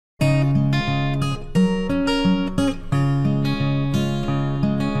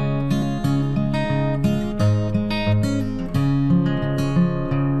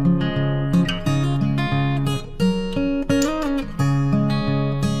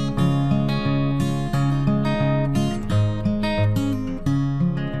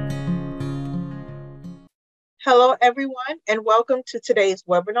Hello, everyone, and welcome to today's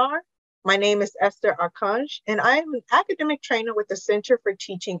webinar. My name is Esther Arkanj, and I am an academic trainer with the Center for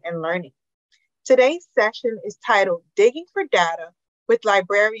Teaching and Learning. Today's session is titled Digging for Data with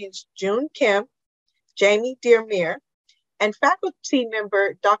librarians June Kim, Jamie Dearmere, and faculty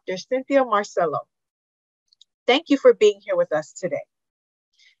member Dr. Cynthia Marcello. Thank you for being here with us today.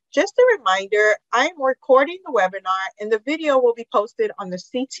 Just a reminder, I am recording the webinar and the video will be posted on the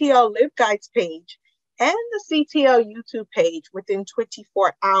CTL LibGuides page and the CTL YouTube page within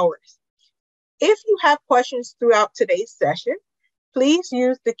 24 hours. If you have questions throughout today's session, please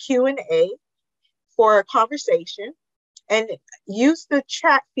use the Q&A for a conversation and use the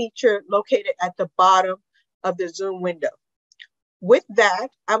chat feature located at the bottom of the Zoom window. With that,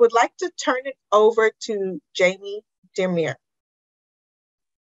 I would like to turn it over to Jamie Dearmere.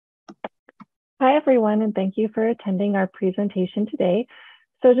 Hi, everyone, and thank you for attending our presentation today.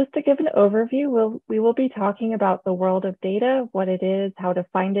 So just to give an overview, we will be talking about the world of data, what it is, how to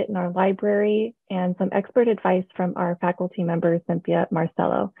find it in our library, and some expert advice from our faculty member, Cynthia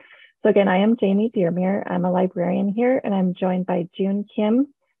Marcello. So again, I am Jamie Dearmere. I'm a librarian here, and I'm joined by June Kim,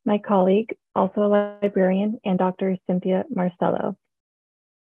 my colleague, also a librarian, and Dr. Cynthia Marcello.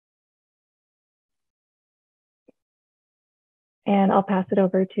 And I'll pass it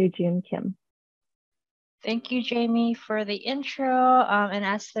over to June Kim. Thank you, Jamie, for the intro, and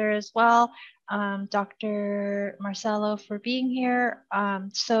Esther as well. Dr. Marcello for being here.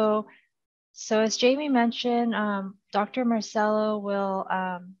 So as Jamie mentioned, Dr. Marcello will,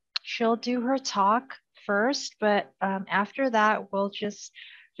 she'll do her talk first, but after that, we'll just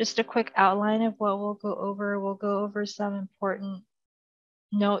a quick outline of what we'll go over. We'll go over some important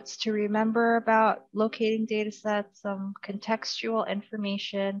notes to remember about locating data sets, some contextual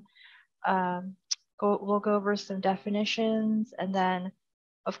information. We'll go over some definitions, and then,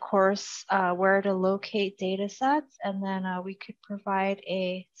 of course, where to locate data sets, and then we could provide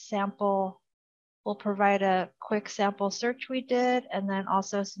a sample. We'll provide a quick sample search we did, and then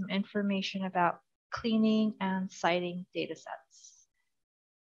also some information about cleaning and citing data sets.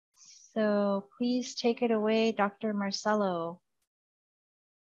 So please take it away, Dr. Marcello.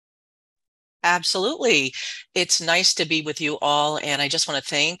 Absolutely. It's nice to be with you all. And I just want to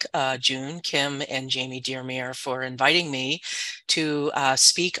thank June, Kim, and Jamie Dearmere for inviting me to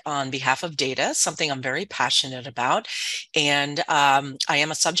speak on behalf of data, something I'm very passionate about. And I am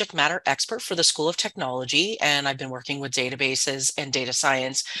a subject matter expert for the School of Technology, and I've been working with databases and data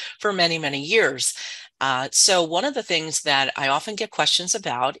science for many, many years. So one of the things that I often get questions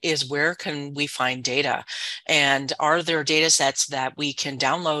about is where can we find data? And are there data sets that we can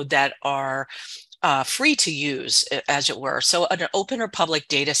download that are free to use, as it were? So an open or public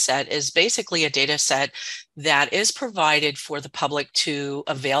data set is basically a data set that is provided for the public to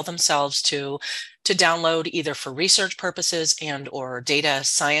avail themselves to download either for research purposes and or data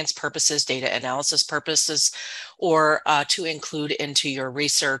science purposes, data analysis purposes, or to include into your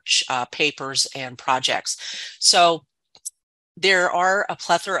research papers and projects. So there are a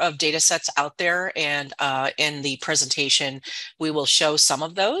plethora of data sets out there, and in the presentation, we will show some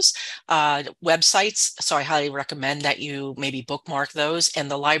of those websites. So I highly recommend that you maybe bookmark those,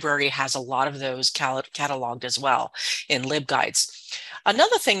 and the library has a lot of those cataloged as well in LibGuides.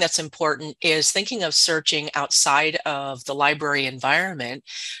 Another thing that's important is thinking of searching outside of the library environment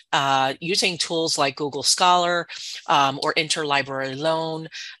using tools like Google Scholar or Interlibrary Loan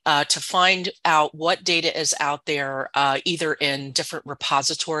to find out what data is out there, either in different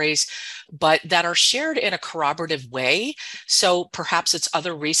repositories, but that are shared in a corroborative way. So perhaps it's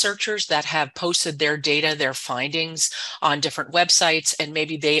other researchers that have posted their data, their findings on different websites, and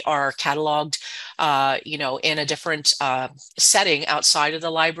maybe they are cataloged in a different setting outside of the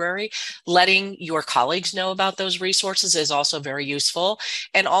library. Letting your colleagues know about those resources is also very useful,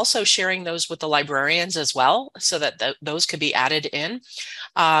 and also sharing those with the librarians as well, so that those could be added in.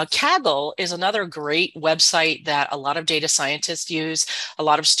 Kaggle is another great website that a lot of data scientists use, a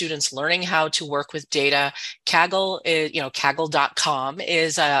lot of students learning how to work with data. Kaggle is, Kaggle.com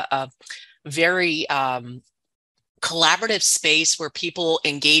is a very collaborative space where people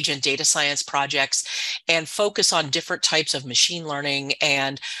engage in data science projects and focus on different types of machine learning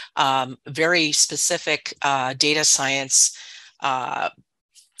and very specific data science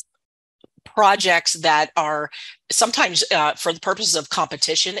projects that are sometimes for the purposes of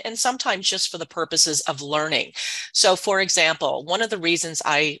competition and sometimes just for the purposes of learning. So for example, one of the reasons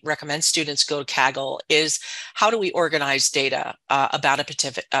I recommend students go to Kaggle is how do we organize data about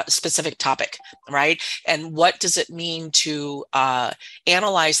a specific topic, right? And what does it mean to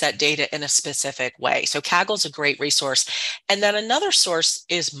analyze that data in a specific way? So Kaggle is a great resource. And then another source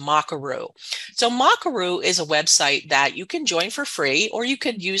is Mockaroo. So Mockaroo is a website that you can join for free, or you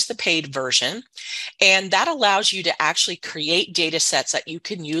could use the paid version. And that allows you to actually create data sets that you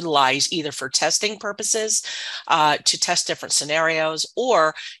can utilize either for testing purposes, to test different scenarios,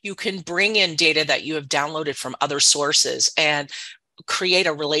 or you can bring in data that you have downloaded from other sources and create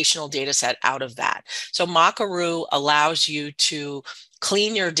a relational data set out of that. So Mockaroo allows you to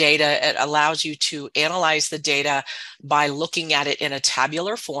clean your data. It allows you to analyze the data by looking at it in a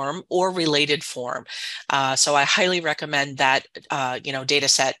tabular form or related form. So I highly recommend that, data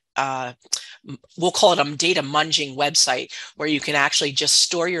set. We'll call it a data munging website where you can actually just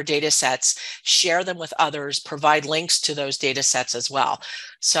store your data sets, share them with others, provide links to those data sets as well.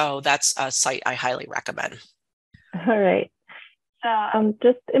 So that's a site I highly recommend. All right.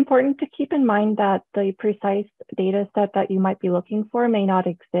 Just important to keep in mind that the precise data set that you might be looking for may not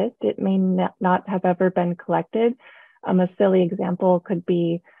exist. It may not have ever been collected. A silly example could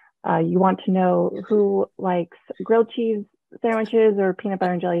be you want to know who likes grilled cheese sandwiches or peanut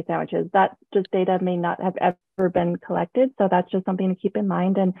butter and jelly sandwiches. That just data may not have ever been collected. So that's just something to keep in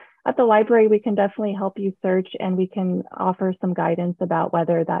mind. And at the library, we can definitely help you search, and we can offer some guidance about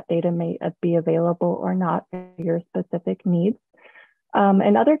whether that data may be available or not for your specific needs.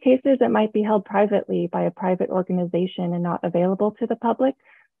 In other cases, it might be held privately by a private organization and not available to the public.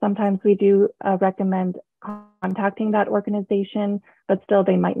 Sometimes we do recommend contacting that organization, but still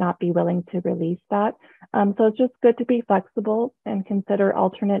they might not be willing to release that. So it's just good to be flexible and consider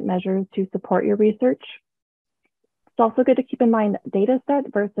alternate measures to support your research. It's also good to keep in mind data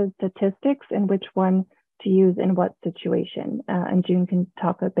set versus statistics and which one to use in what situation. And June can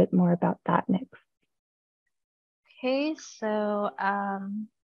talk a bit more about that next. Okay, so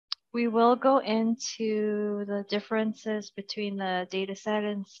we will go into the differences between the data set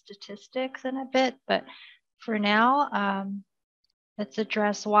and statistics in a bit, but for now, let's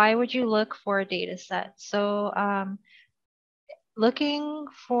address why would you look for a data set. So looking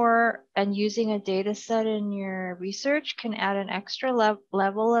for and using a data set in your research can add an extra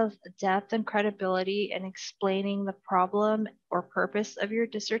level of depth and credibility in explaining the problem or purpose of your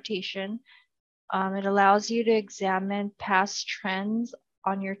dissertation. It allows you to examine past trends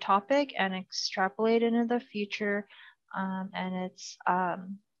on your topic and extrapolate into the future, and it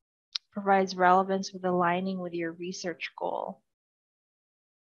provides relevance with aligning with your research goal.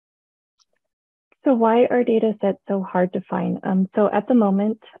 So why are data sets so hard to find? So at the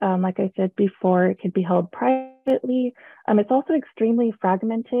moment, like I said before, it could be held privately. It's also extremely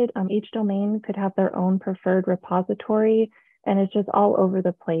fragmented. Each domain could have their own preferred repository, and it's just all over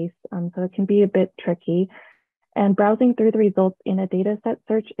the place. So it can be a bit tricky. And browsing through the results in a dataset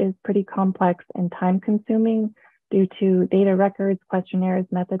search is pretty complex and time consuming due to data records, questionnaires,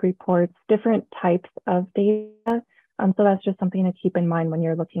 method reports, different types of data. So that's just something to keep in mind when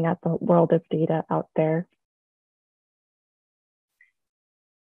you're looking at the world of data out there.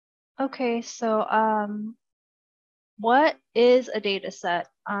 Okay, so what is a data set?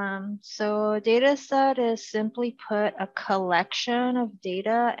 So a data set is simply put a collection of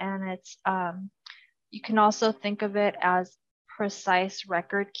data, and it's you can also think of it as precise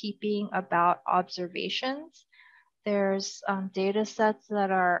record keeping about observations. There's data sets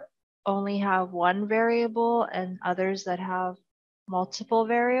that only have one variable and others that have multiple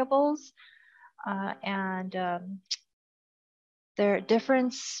variables. The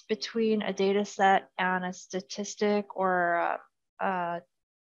difference between a data set and a statistic or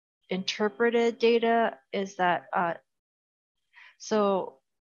interpreted data is that so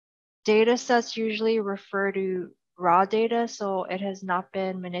data sets usually refer to raw data, so it has not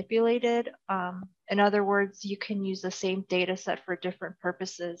been manipulated. In other words, you can use the same data set for different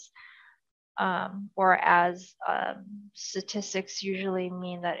purposes, whereas statistics usually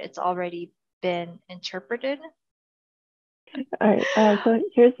mean that it's already been interpreted. All right, so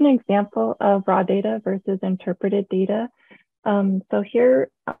here's an example of raw data versus interpreted data. So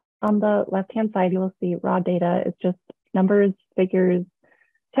here on the left-hand side, you will see raw data. It's just numbers, figures,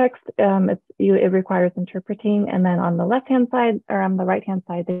 text. It requires interpreting. And then on the left-hand side, or on the right-hand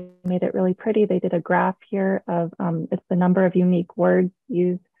side, they made it really pretty. They did a graph here of it's the number of unique words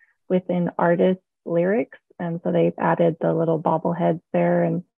used within artists' lyrics. And so they've added the little bobbleheads there,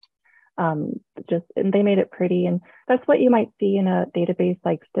 and and they made it pretty. And that's what you might see in a database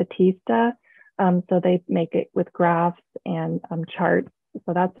like Statista. So they make it with graphs and charts.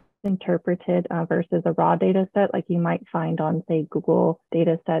 So that's interpreted versus a raw data set like you might find on, say, Google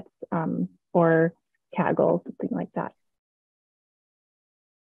Datasets or Kaggle, something like that.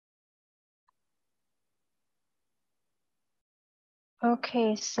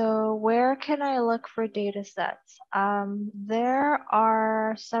 Okay, so where can I look for data sets? There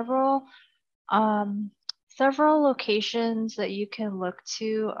are several locations that you can look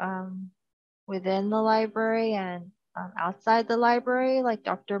to within the library and outside the library, like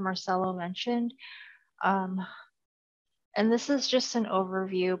Dr. Marcello mentioned. And this is just an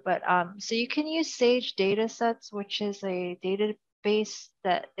overview, but so you can use Sage Datasets, which is a database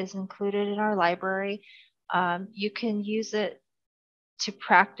that is included in our library. You can use it to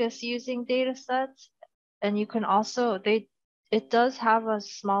practice using data sets, and you can also, it does have a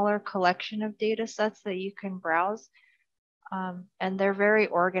smaller collection of data sets that you can browse, and they're very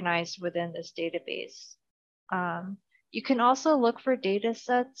organized within this database. You can also look for data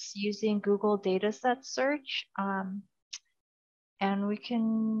sets using Google Dataset Search, and we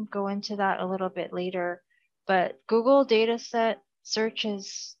can go into that a little bit later, but Google Dataset Search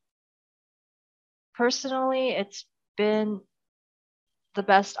is, personally, it's been the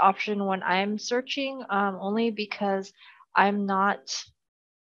best option when I'm searching, only because I'm not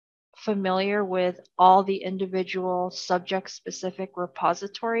familiar with all the individual subject-specific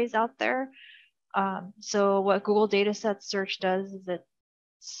repositories out there. So what Google Dataset Search does is it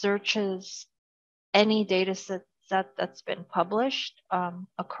searches any data set that's been published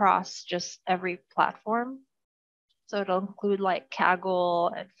across just every platform. So it'll include like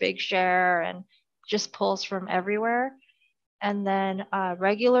Kaggle and Figshare and just pulls from everywhere. And then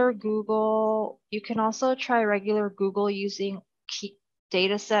regular Google, you can also try regular Google using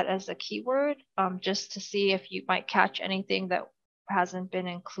dataset as a keyword, just to see if you might catch anything that hasn't been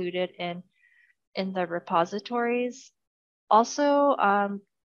included in the repositories. Also,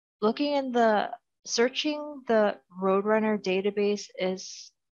 looking in the, searching the Roadrunner database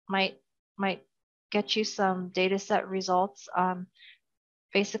might get you some dataset results.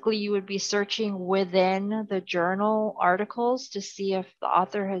 Basically, you would be searching within the journal articles to see if the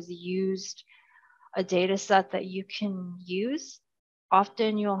author has used a data set that you can use.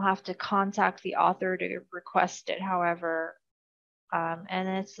 Often you'll have to contact the author to request it, however. And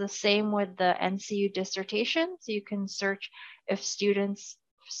it's the same with the NCU dissertations. You can search if students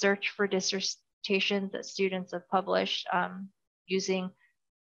search for dissertations that students have published using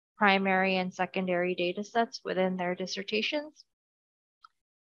primary and secondary data sets within their dissertations.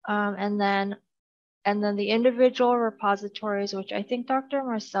 And then the individual repositories, which I think Dr.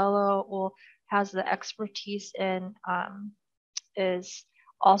 Marcello has the expertise in, is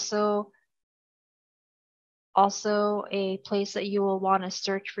also a place that you will want to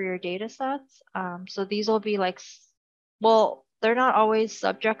search for your data sets. So these will be like, well, they're not always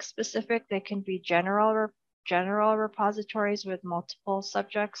subject specific. They can be general repositories with multiple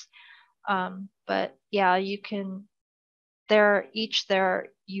subjects. But yeah, you can, they're each their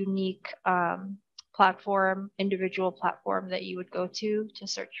unique individual platform that you would go to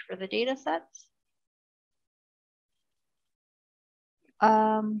search for the data sets.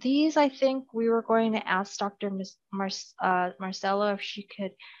 These, I think we were going to ask Dr. Marcello if she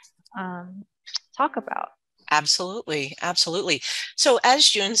could talk about. Absolutely, absolutely. So as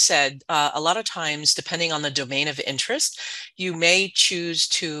June said, a lot of times, depending on the domain of interest, you may choose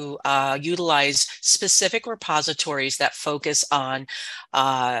to utilize specific repositories that focus on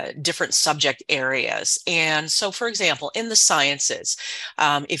different subject areas. And so, for example, in the sciences,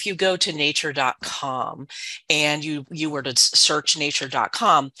 if you go to nature.com and you were to search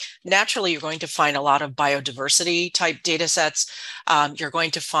nature.com, naturally, you're going to find a lot of biodiversity type data sets. You're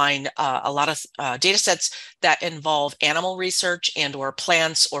going to find a lot of data sets that involve animal research and or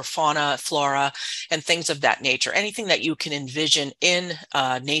plants or fauna, flora, and things of that nature. Anything that you can envision in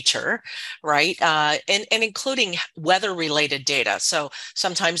nature, right? And including weather-related data. So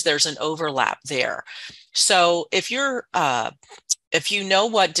sometimes there's an overlap there. So if you know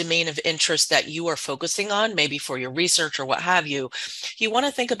what domain of interest that you are focusing on, maybe for your research or what have you, you want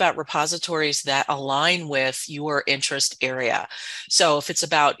to think about repositories that align with your interest area. So if it's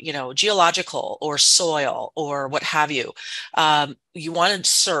about, geological or soil or what have you, you want to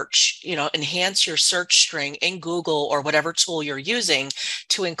search, enhance your search string in Google or whatever tool you're using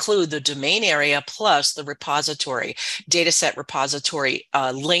to include the domain area plus the repository, dataset repository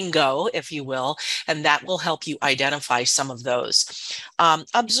lingo, if you will, and that will help you identify some of those.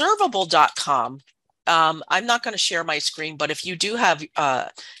 Observable.com. I'm not going to share my screen, but if you do have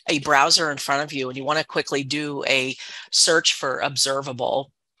a browser in front of you and you want to quickly do a search for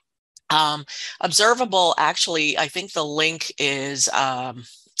Observable, Observable, actually, I think the link is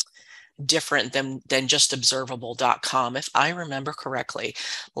different than just observable.com, if I remember correctly.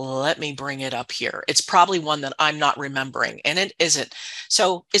 Let me bring it up here. It's probably one that I'm not remembering, and it isn't.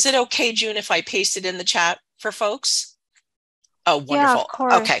 So is it okay, June, if I paste it in the chat for folks? Oh, Yeah, wonderful. of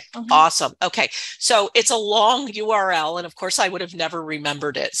course. Okay, awesome. Okay, so it's a long URL, and of course, I would have never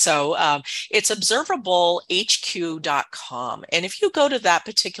remembered it. So it's observablehq.com. And if you go to that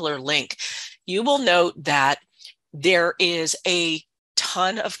particular link, you will note that there is a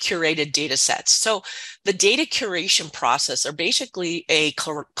ton of curated data sets. So the data curation process are basically a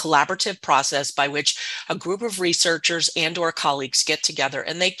collaborative process by which a group of researchers and or colleagues get together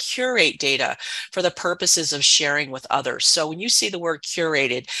and they curate data for the purposes of sharing with others. So when you see the word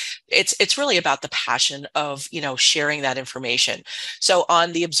curated, it's really about the passion of, sharing that information. So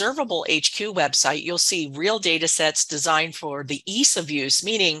on the Observable HQ website, you'll see real data sets designed for the ease of use,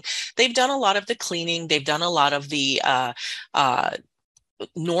 meaning they've done a lot of the cleaning, they've done a lot of the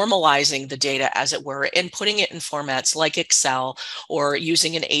normalizing the data, as it were, and putting it in formats like Excel, or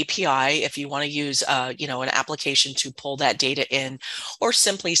using an API if you want to use an application to pull that data in, or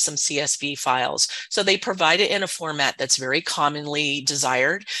simply some CSV files. So they provide it in a format that's very commonly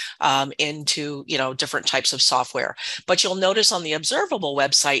desired into different types of software. But you'll notice on the Observable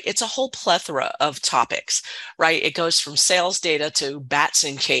website, it's a whole plethora of topics, right? It goes from sales data to bats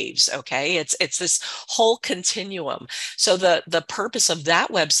in caves. Okay, it's this whole continuum. So the purpose of that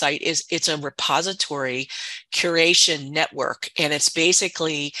website is it's a repository curation network, and it's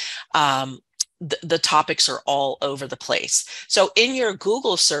basically the topics are all over the place. So in your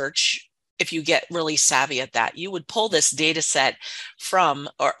Google search, if you get really savvy at that, you would pull this data set from,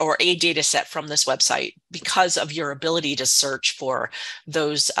 or a data set from this website, because of your ability to search for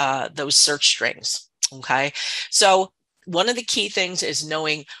those search strings. Okay, so one of the key things is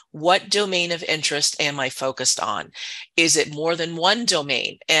knowing what domain of interest am I focused on? Is it more than one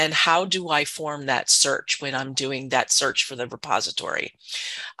domain? And how do I form that search when I'm doing that search for the repository?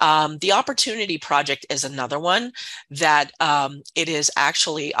 The Opportunity Project is another one that it is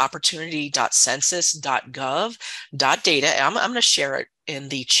actually opportunity.census.gov.data. I'm going to share it in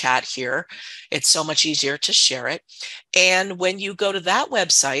the chat here. It's so much easier to share it. And when you go to that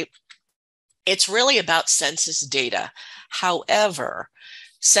website, it's really about census data. However,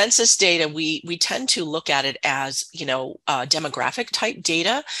 census data, we tend to look at it as, demographic type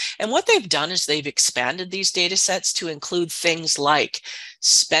data. And what they've done is they've expanded these data sets to include things like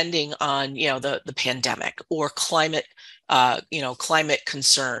spending on, the pandemic, or climate climate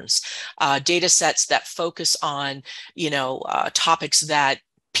concerns, data sets that focus on, topics that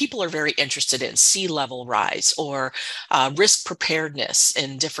people are very interested in, sea level rise, or risk preparedness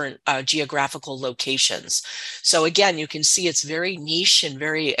in different geographical locations. So again, you can see it's very niche and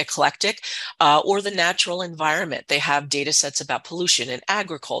very eclectic, or the natural environment. They have data sets about pollution and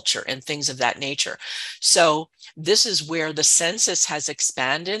agriculture and things of that nature. So this is where the census has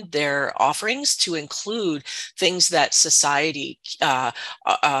expanded their offerings to include things that society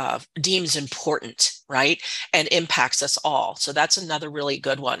deems important, right? And impacts us all. So that's another really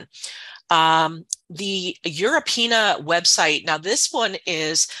good one. The Europeana website, now this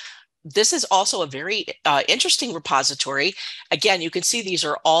is also a very interesting repository. Again, you can see these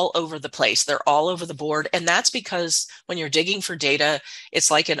are all over the place. They're all over the board. And that's because when you're digging for data, it's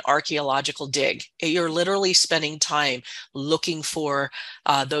like an archaeological dig. You're literally spending time looking for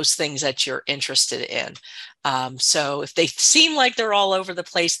those things that you're interested in. So if they seem like they're all over the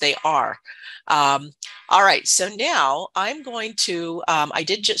place, they are. All right, so now I'm going to, I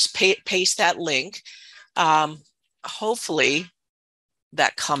did just paste that link. Hopefully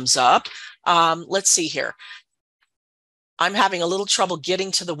that comes up. Let's see here. I'm having a little trouble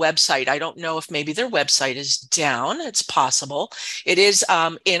getting to the website. I don't know if maybe their website is down. It's possible. It is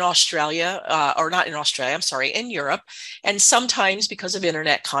in Australia, or not in Australia, I'm sorry, in Europe. And sometimes because of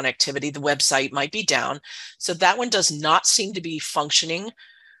internet connectivity, the website might be down. So that one does not seem to be functioning.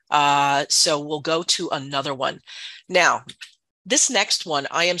 So we'll go to another one. Now, this next one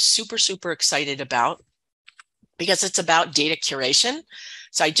I am super, super excited about, because it's about data curation.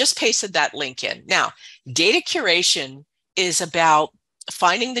 So I just pasted that link in. Now, data curation is about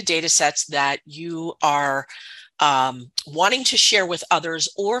finding the data sets that you are wanting to share with others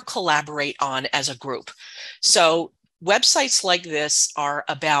or collaborate on as a group. So websites like this are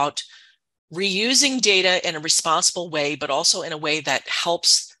about reusing data in a responsible way, but also in a way that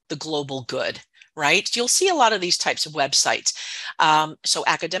helps the global good, right? You'll see a lot of these types of websites. So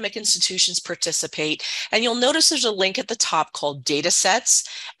academic institutions participate, and you'll notice there's a link at the top called datasets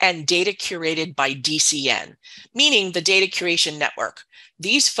and data curated by DCN, meaning the data curation network.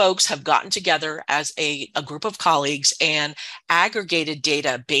 These folks have gotten together as a group of colleagues and aggregated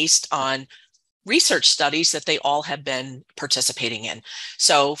data based on research studies that they all have been participating in.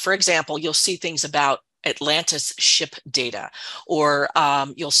 So for example, you'll see things about Atlantis ship data, or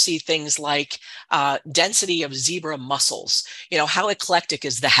you'll see things like density of zebra mussels. You know, how eclectic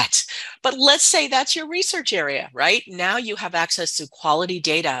is that? But let's say that's your research area, right? Now you have access to quality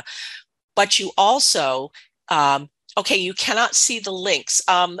data, but you also, okay, you cannot see the links.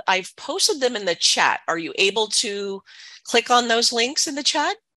 I've posted them in the chat. Are you able to click on those links in the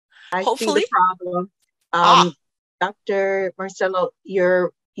chat? I see Hopefully. the problem. Dr. Marcello,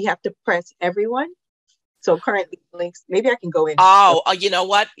 you have to press everyone. So currently links, maybe I can go in. Oh, you know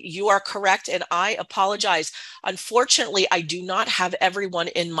what? You are correct. And I apologize. Unfortunately, I do not have everyone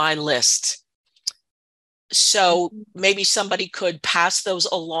in my list. So maybe somebody could pass those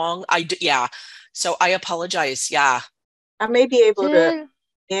along. Yeah. So I apologize. Yeah. I may be able to,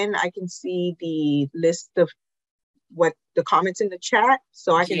 and I can see the list of what the comments in the chat.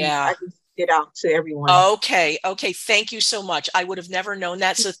 So I can get out to everyone. Okay. Okay. Thank you so much. I would have never known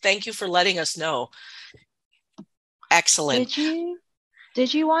that. So thank you for letting us know. Excellent.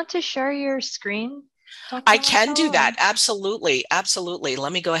 Did you want to share your screen, Dr. I can Marcello? do that. Absolutely. Absolutely.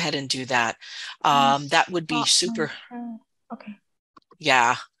 Let me go ahead and do that. That would be super. Okay.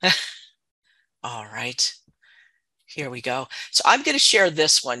 Yeah. All right. Here we go. So I'm going to share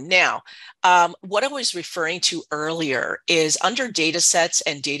this one. Now, what I was referring to earlier is under datasets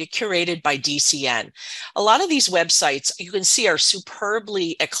and data curated by DCN. A lot of these websites you can see are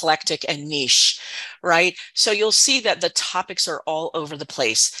superbly eclectic and niche, right? So you'll see that the topics are all over the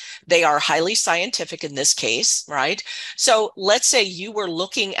place. They are highly scientific in this case, right? So let's say you were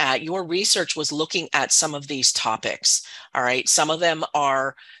looking at, your research was looking at some of these topics, all right? Some of them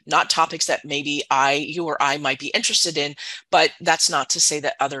are not topics that maybe you or I might be interested in, but that's not to say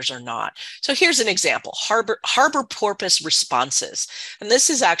that others are not. So here's an example, harbor porpoise responses. And this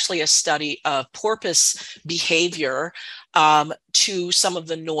is actually a study of porpoise behavior to some of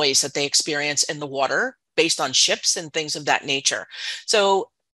the noise that they experience in the water based on ships and things of that nature. So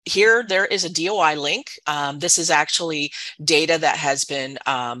here, there is a DOI link. This is actually data that has been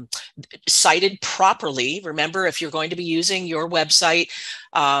cited properly. Remember, if you're going to be using your website,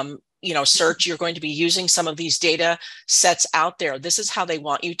 search, you're going to be using some of these data sets out there. This is how they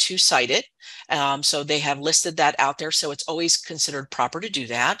want you to cite it. So they have listed that out there. So it's always considered proper to do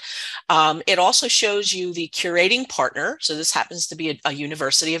that. It also shows you the curating partner. So this happens to be a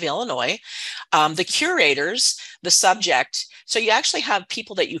University of Illinois. The curators, the subject. So you actually have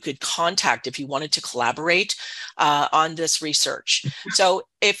people that you could contact if you wanted to collaborate on this research. So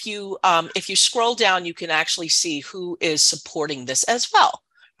if you scroll down, you can actually see who is supporting this as well.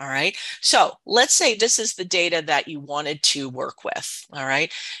 All right. So let's say this is the data that you wanted to work with. All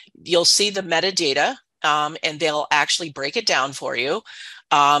right. You'll see the metadata and they'll actually break it down for you.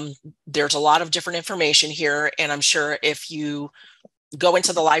 There's a lot of different information here. And I'm sure if you go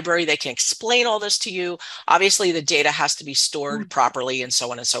into the library, they can explain all this to you. Obviously, the data has to be stored properly and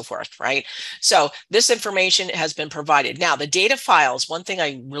so on and so forth, right? So this information has been provided. Now, the data files, one thing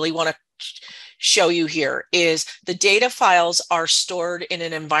I really want to show you here is the data files are stored in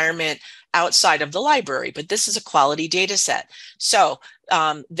an environment outside of the library, but this is a quality data set. So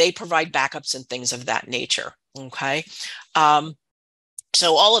they provide backups and things of that nature, okay?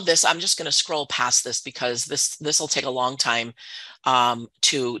 So all of this, I'm just going to scroll past this because this will take a long time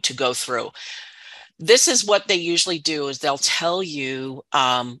to go through. This is what they usually do is they'll tell you,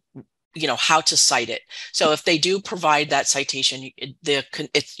 how to cite it. So if they do provide that citation,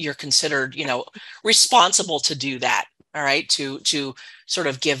 you're considered, responsible to do that. All right, to sort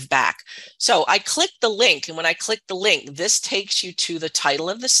of give back. So I click the link, and when I click the link, this takes you to the title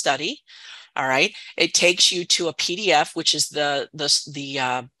of the study. All right, it takes you to a PDF, which is the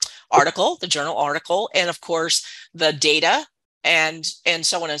article, the journal article, and of course the data and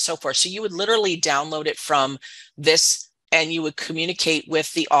so on and so forth. So you would literally download it from this and you would communicate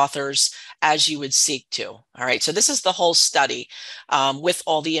with the authors as you would seek to. All right, so this is the whole study with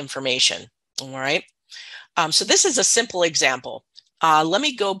all the information. All right, so this is a simple example. Let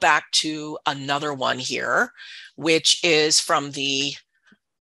me go back to another one here, which is from the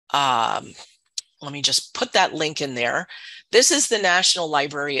let me just put that link in there. This is the National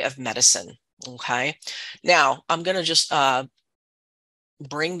Library of Medicine. Okay. Now I'm going to just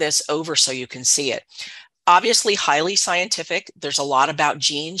bring this over so you can see it. Obviously highly scientific. There's a lot about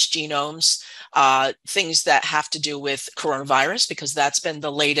genes, genomes, things that have to do with coronavirus, because that's been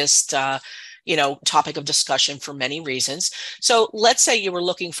the latest topic of discussion for many reasons. So let's say you were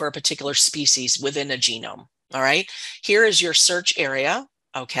looking for a particular species within a genome. All right, here is your search area.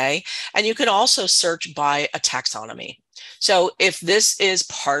 Okay, and you can also search by a taxonomy. So if this is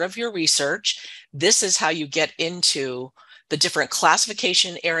part of your research, this is how you get into the different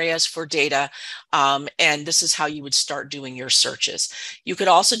classification areas for data, and this is how you would start doing your searches. You could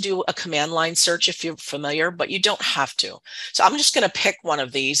also do a command line search if you're familiar, but you don't have to. So I'm just going to pick one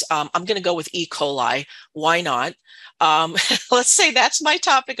of these. I'm going to go with E. coli. Why not? Let's say that's my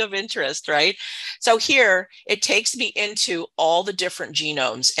topic of interest, right? So here it takes me into all the different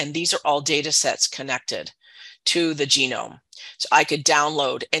genomes, and these are all data sets connected to the genome. So I could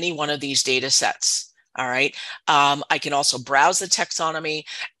download any one of these data sets. All right. I can also browse the taxonomy,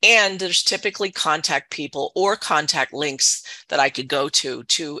 and there's typically contact people or contact links that I could go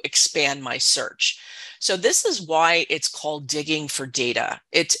to expand my search. So this is why it's called digging for data.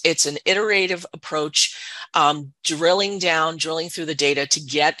 It's an iterative approach, drilling through the data to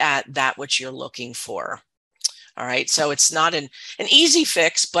get at that which you're looking for. All right, so it's not an easy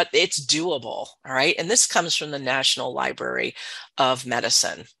fix, but it's doable. All right, and this comes from the National Library of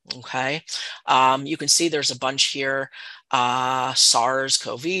Medicine. Okay, you can see there's a bunch here,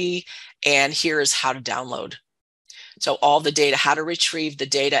 SARS-CoV, and here is how to download. So all the data, how to retrieve the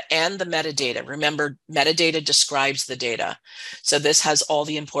data and the metadata. Remember, metadata describes the data. So this has all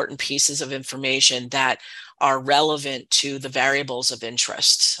the important pieces of information that are relevant to the variables of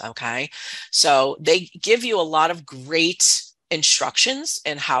interest, okay? So they give you a lot of great instructions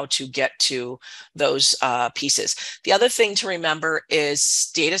in how to get to those pieces. The other thing to remember is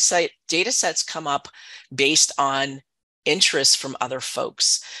data sets come up based on interests from other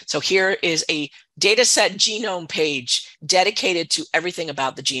folks. So here is a dataset genome page dedicated to everything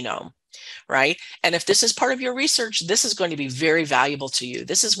about the genome, right? And if this is part of your research, this is going to be very valuable to you.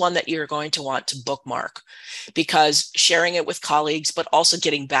 This is one that you're going to want to bookmark, because sharing it with colleagues, but also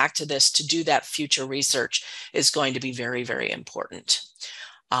getting back to this to do that future research is going to be very, very important.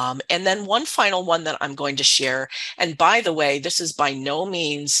 And then one final one that I'm going to share, and by the way, this is by no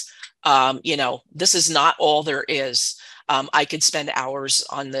means, this is not all there is. I could spend hours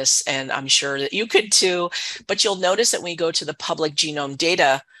on this, and I'm sure that you could too, but you'll notice that when you go to the public genome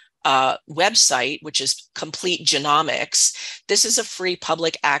data website, which is Complete Genomics, this is a free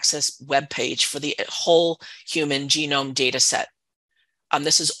public access webpage for the whole human genome data set.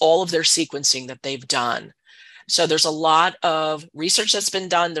 This is all of their sequencing that they've done. So there's a lot of research that's been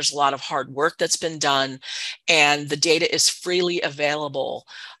done. There's a lot of hard work that's been done, and the data is freely available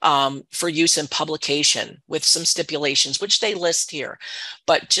for use in publication with some stipulations, which they list here.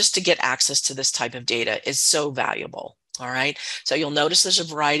 But just to get access to this type of data is so valuable. All right. So you'll notice there's a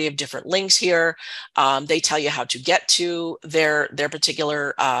variety of different links here. They tell you how to get to their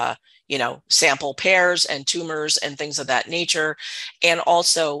particular sample pairs and tumors and things of that nature, and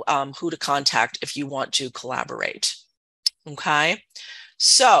also who to contact if you want to collaborate. Okay,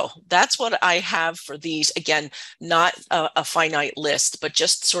 so that's what I have for these. Again, not a finite list, but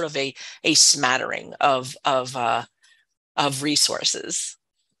just sort of a smattering of resources.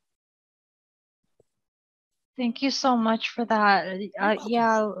 Thank you so much for that. I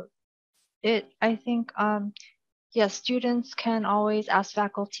think yes, students can always ask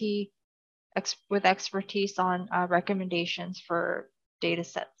faculty with expertise on recommendations for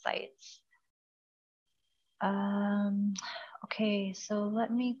dataset sites. Okay, so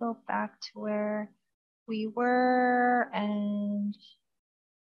let me go back to where we were, and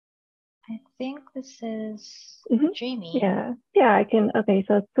I think this is Jamie. Yeah, I can. Okay,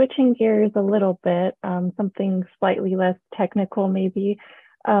 so switching gears a little bit, something slightly less technical maybe.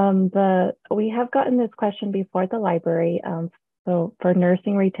 But we have gotten this question before at the library. So for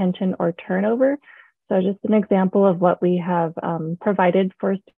nursing retention or turnover. So just an example of what we have provided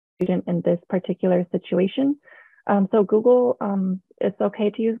for a student in this particular situation. So Google, it's okay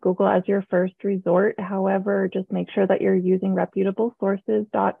to use Google as your first resort. However, just make sure that you're using reputable sources.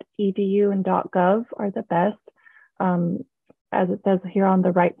 .edu and .gov are the best. As it says here on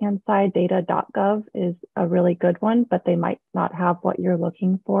the right-hand side, data.gov is a really good one, but they might not have what you're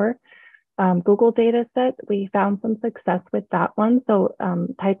looking for. Google Dataset, we found some success with that one. So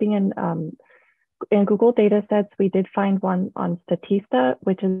typing in Google Datasets, we did find one on Statista,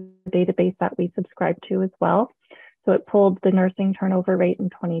 which is a database that we subscribe to as well. So it pulled the nursing turnover rate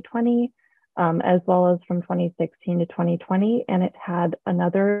in 2020, as well as from 2016 to 2020. And it had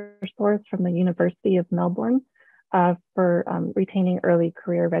another source from the University of Melbourne for retaining early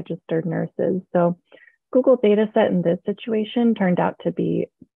career registered nurses. So Google Dataset in this situation turned out to be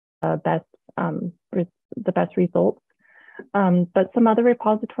the best the best results. But some other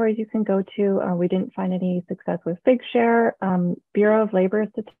repositories you can go to, we didn't find any success with Figshare. Bureau of Labor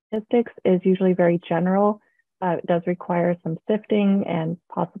Statistics is usually very general. It does require some sifting and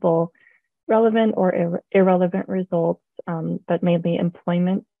possible relevant or irrelevant results, but mainly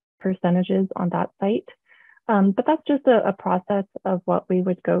employment percentages on that site. But that's just a process of what we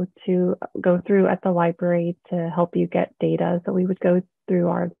would go through at the library to help you get data. So we would go through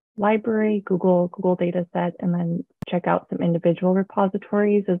our library, Google Dataset, and then check out some individual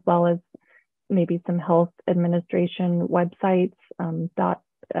repositories, as well as maybe some health administration websites,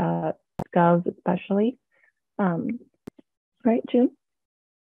 .gov especially. Right, June?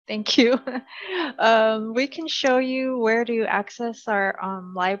 Thank you. We can show you where to access our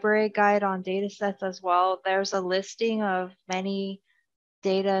library guide on datasets as well. There's a listing of many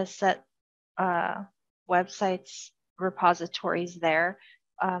dataset websites, repositories there.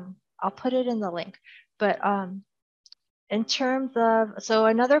 I'll put it in the link. But in terms of, so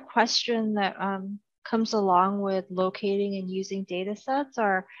another question that comes along with locating and using datasets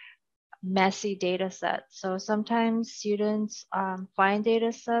are messy data sets. So sometimes students find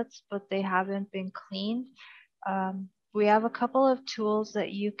data sets, but they haven't been cleaned. We have a couple of tools that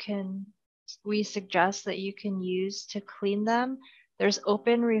we suggest that you can use to clean them. There's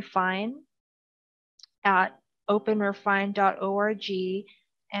OpenRefine at openrefine.org.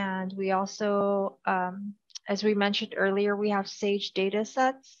 And we also, as we mentioned earlier, we have Sage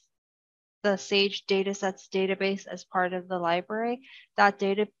Datasets, the Sage Datasets database as part of the library. That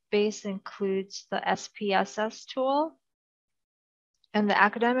database includes the SPSS tool, and the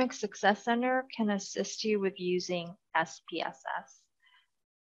Academic Success Center can assist you with using SPSS.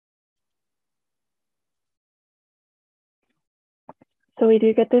 So we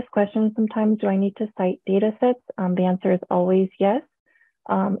do get this question sometimes, do I need to cite datasets? The answer is always yes.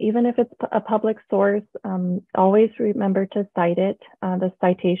 Even if it's a public source, always remember to cite it. The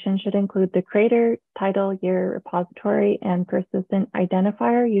citation should include the creator, title, year, repository, and persistent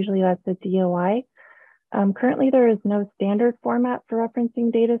identifier. Usually that's a DOI. Currently, there is no standard format for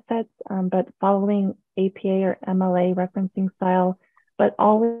referencing data sets, but following APA or MLA referencing style, but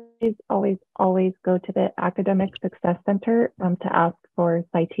always go to the Academic Success Center to ask for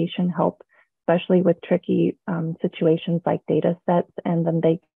citation help, especially with tricky situations like data sets, and then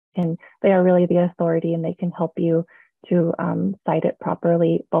they are really the authority and they can help you to cite it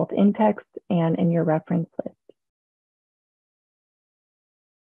properly, both in text and in your reference list.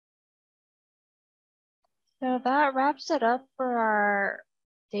 So that wraps it up for our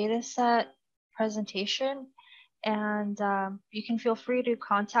dataset presentation. And you can feel free to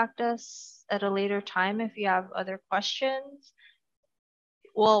contact us at a later time if you have other questions.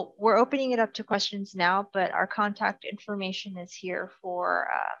 Well, we're opening it up to questions now, but our contact information is here for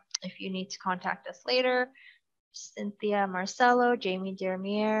if you need to contact us later. Cynthia Marcello, Jamie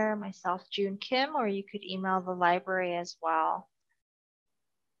Dermier, myself, June Kim, or you could email the library as well.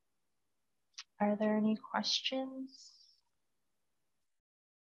 Are there any questions?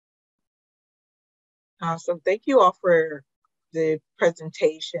 Awesome. Thank you all for the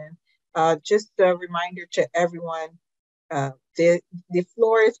presentation. Just a reminder to everyone, the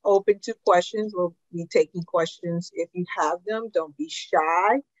floor is open to questions. We'll be taking questions if you have them. Don't be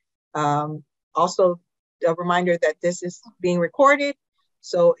shy. Also, a reminder that this is being recorded.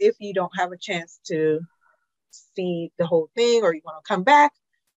 So if you don't have a chance to see the whole thing or you want to come back,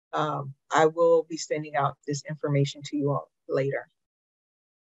 I will be sending out this information to you all later.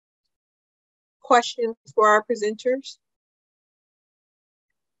 Questions for our presenters?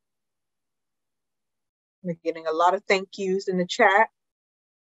 We're getting a lot of thank yous in the chat.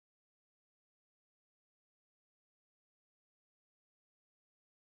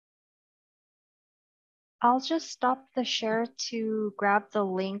 I'll just stop the share to grab the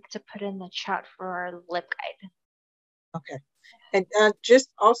link to put in the chat for our LIP guide. Okay. And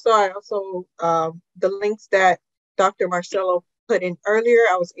the links that Dr. Marcello put in earlier,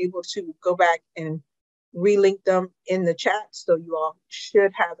 I was able to go back and relink them in the chat. So you all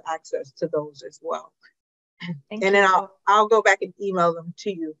should have access to those as well. Thank and you. Then I'll go back and email them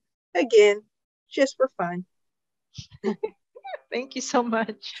to you again, just for fun. Thank you so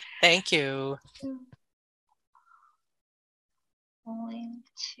much. Thank you. Link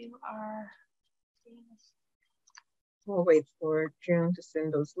to our. We'll wait for June to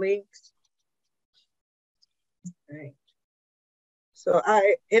send those links. All right. So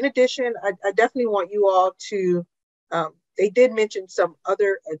in addition, I definitely want you all to, they did mention some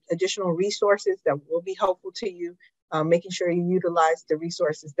other additional resources that will be helpful to you, making sure you utilize the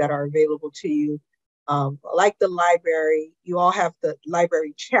resources that are available to you. Like the library, you all have the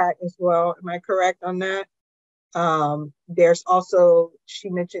library chat as well. Am I correct on that? There's also, she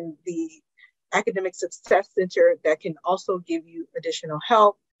mentioned the Academic Success Center that can also give you additional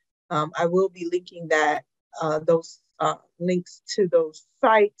help. I will be linking those links to those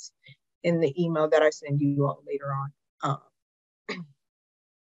sites in the email that I send you all later on. All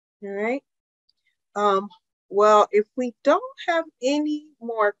right. Well, if we don't have any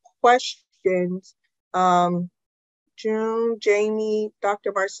more questions, June, Jamie,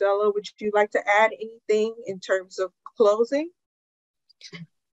 Dr. Marcello, would you like to add anything in terms of closing?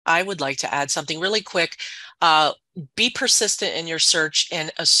 I would like to add something really quick. Be persistent in your search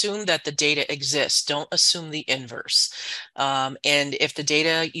and assume that the data exists. Don't assume the inverse. And if the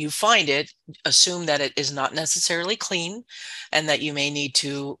data, you find it, assume that it is not necessarily clean and that you may need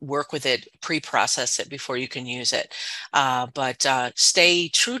to work with it, pre-process it before you can use it. But stay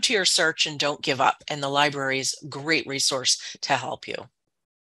true to your search and don't give up. And the library is a great resource to help you.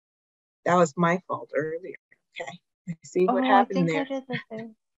 That was my fault earlier. Okay. Let's see what I happened think there. I did the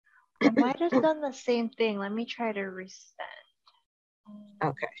same. I might have done the same thing. Let me try to resend.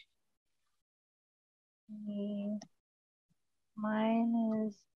 Okay. Mine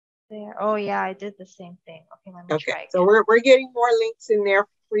is there. Oh yeah, I did the same thing. Okay, let me try again. So we're getting more links in there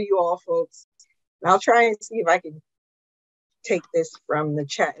for you all, folks. And I'll try and see if I can take this from the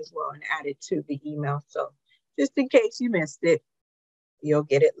chat as well and add it to the email. So just in case you missed it, you'll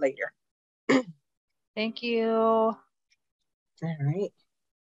get it later. Thank you. All right.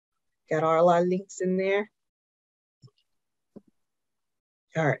 Got all our links in there.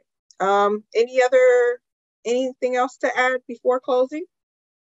 All right. Anything else to add before closing?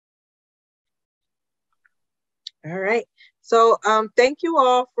 All right. So thank you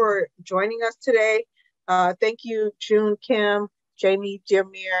all for joining us today. Thank you, June, Kim, Jamie,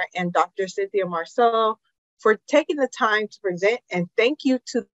 Jamir, and Dr. Cynthia Marcello for taking the time to present. And thank you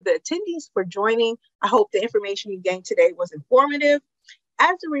to the attendees for joining. I hope the information you gained today was informative.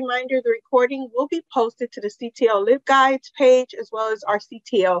 As a reminder, the recording will be posted to the CTL LibGuides page as well as our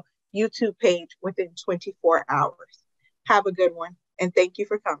CTL YouTube page within 24 hours. Have a good one, and thank you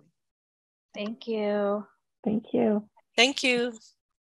for coming. Thank you. Thank you. Thank you.